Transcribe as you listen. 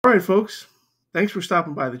All right, folks. Thanks for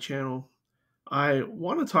stopping by the channel. I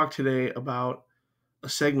want to talk today about a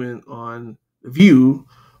segment on The View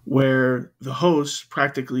where the hosts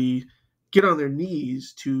practically get on their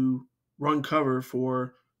knees to run cover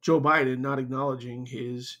for Joe Biden not acknowledging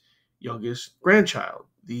his youngest grandchild,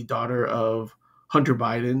 the daughter of Hunter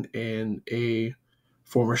Biden and a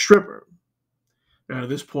former stripper. Now, at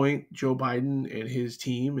this point, Joe Biden and his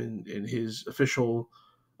team and his official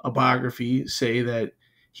biography say that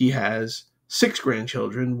he has 6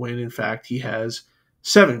 grandchildren when in fact he has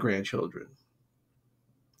 7 grandchildren.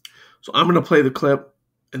 So I'm going to play the clip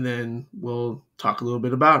and then we'll talk a little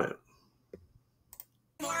bit about it.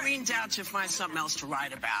 Maureen Dowd should find something else to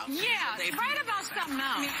write about. Yeah, write about something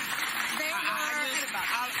else.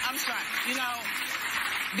 I'm sorry. You know,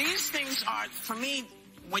 these things are, for me,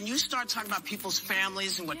 when you start talking about people's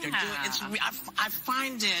families and what they're doing, I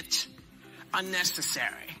find it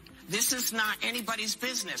unnecessary. This is not anybody's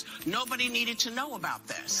business. Nobody needed to know about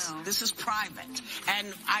this. No. This is private.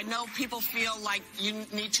 And I know people feel like you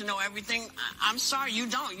need to know everything. I'm sorry, you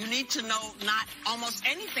don't. You need to know not almost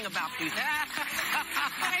anything about people.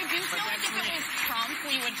 But I do feel like if it was Trump,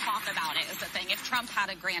 we would talk about it, is the thing. If Trump had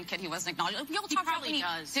a grandkid he wasn't acknowledged, we'll talk about when he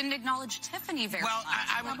didn't acknowledge Tiffany very much.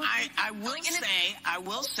 Well, I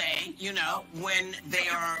will say, you know, when they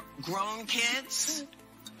are grown kids,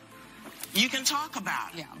 you can talk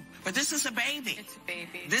about it. Yeah. But this is a baby. It's a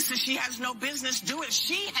baby. She has no business doing it.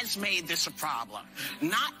 She has made this a problem.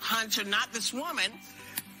 Not Hunter, not this woman.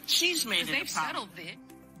 She's made it a problem. They've settled it.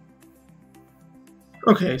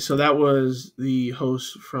 Okay, so that was the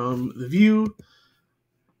host from The View.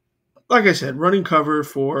 Like I said, running cover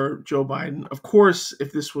for Joe Biden. Of course,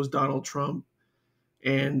 if this was Donald Trump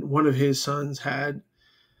and one of his sons had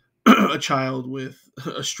a child with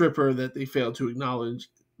a stripper that they failed to acknowledge,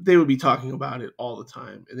 they would be talking about it all the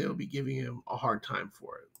time and they would be giving him a hard time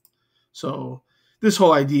for it. So this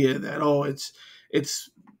whole idea that, oh, it's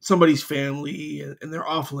somebody's family and they're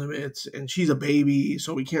off limits and she's a baby,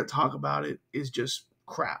 so we can't talk about it, is just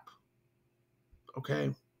crap. Okay?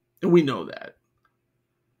 And we know that.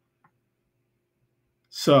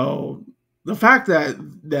 So the fact that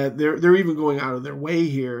they're even going out of their way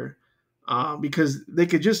here, because they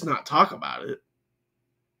could just not talk about it,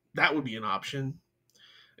 that would be an option.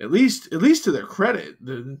 At least to their credit,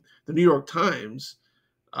 the New York Times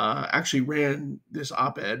actually ran this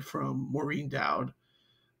op-ed from Maureen Dowd,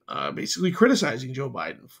 basically criticizing Joe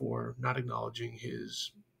Biden for not acknowledging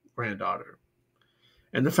his granddaughter.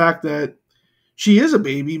 And the fact that she is a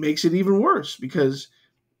baby makes it even worse because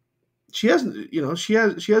she has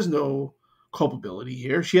no culpability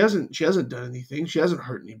here. She hasn't done anything. She hasn't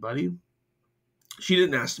hurt anybody. She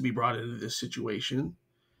didn't ask to be brought into this situation.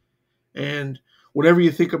 And whatever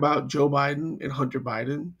you think about Joe Biden and Hunter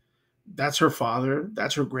Biden, that's her father,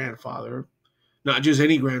 that's her grandfather, not just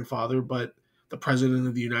any grandfather, but the president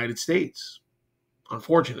of the United States,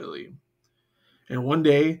 unfortunately. And one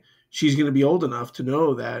day she's going to be old enough to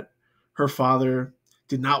know that her father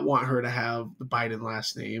did not want her to have the Biden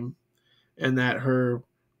last name and that her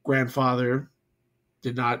grandfather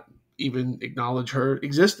did not even acknowledge her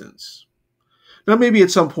existence. Now, maybe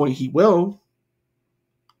at some point he will.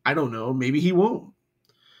 I don't know. Maybe he won't.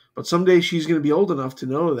 But someday she's going to be old enough to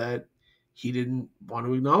know that he didn't want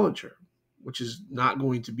to acknowledge her, which is not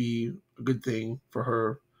going to be a good thing for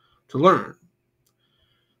her to learn.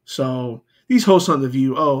 So these hosts on The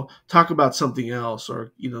View, talk about something else,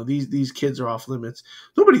 or, these kids are off limits.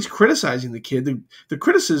 Nobody's criticizing the kid. The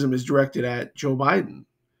criticism is directed at Joe Biden.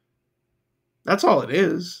 That's all it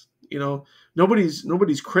is.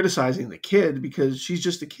 Nobody's criticizing the kid because she's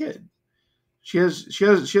just a kid. She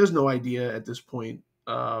has no idea at this point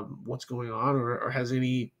what's going on, or has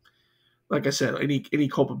any, like I said, any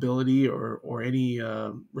culpability or any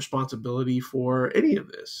responsibility for any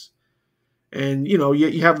of this. And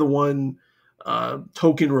you have the one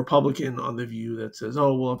token Republican on The View that says,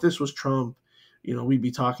 "Oh, well, if this was Trump, we'd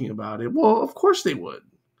be talking about it." Well, of course they would.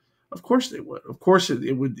 Of course they would. Of course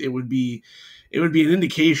it would be an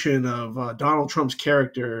indication of Donald Trump's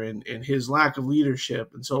character and his lack of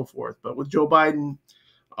leadership and so forth. But with Joe Biden,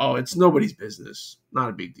 it's nobody's business. Not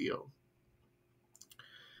a big deal.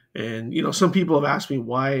 And some people have asked me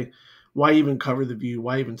why even cover The View?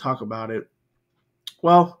 Why even talk about it?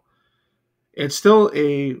 Well, it's still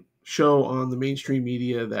a show on the mainstream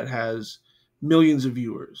media that has millions of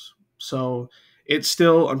viewers. So it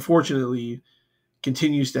still, unfortunately,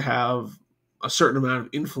 continues to have a certain amount of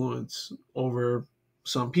influence over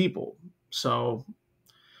some people. So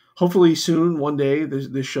hopefully soon, one day,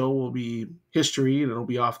 this show will be history and it'll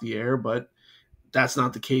be off the air, but that's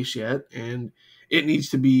not the case yet. And it needs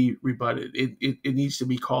to be rebutted. It needs to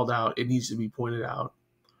be called out. It needs to be pointed out.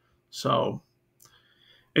 So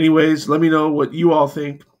anyways, let me know what you all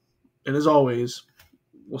think. And as always,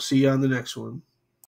 we'll see you on the next one.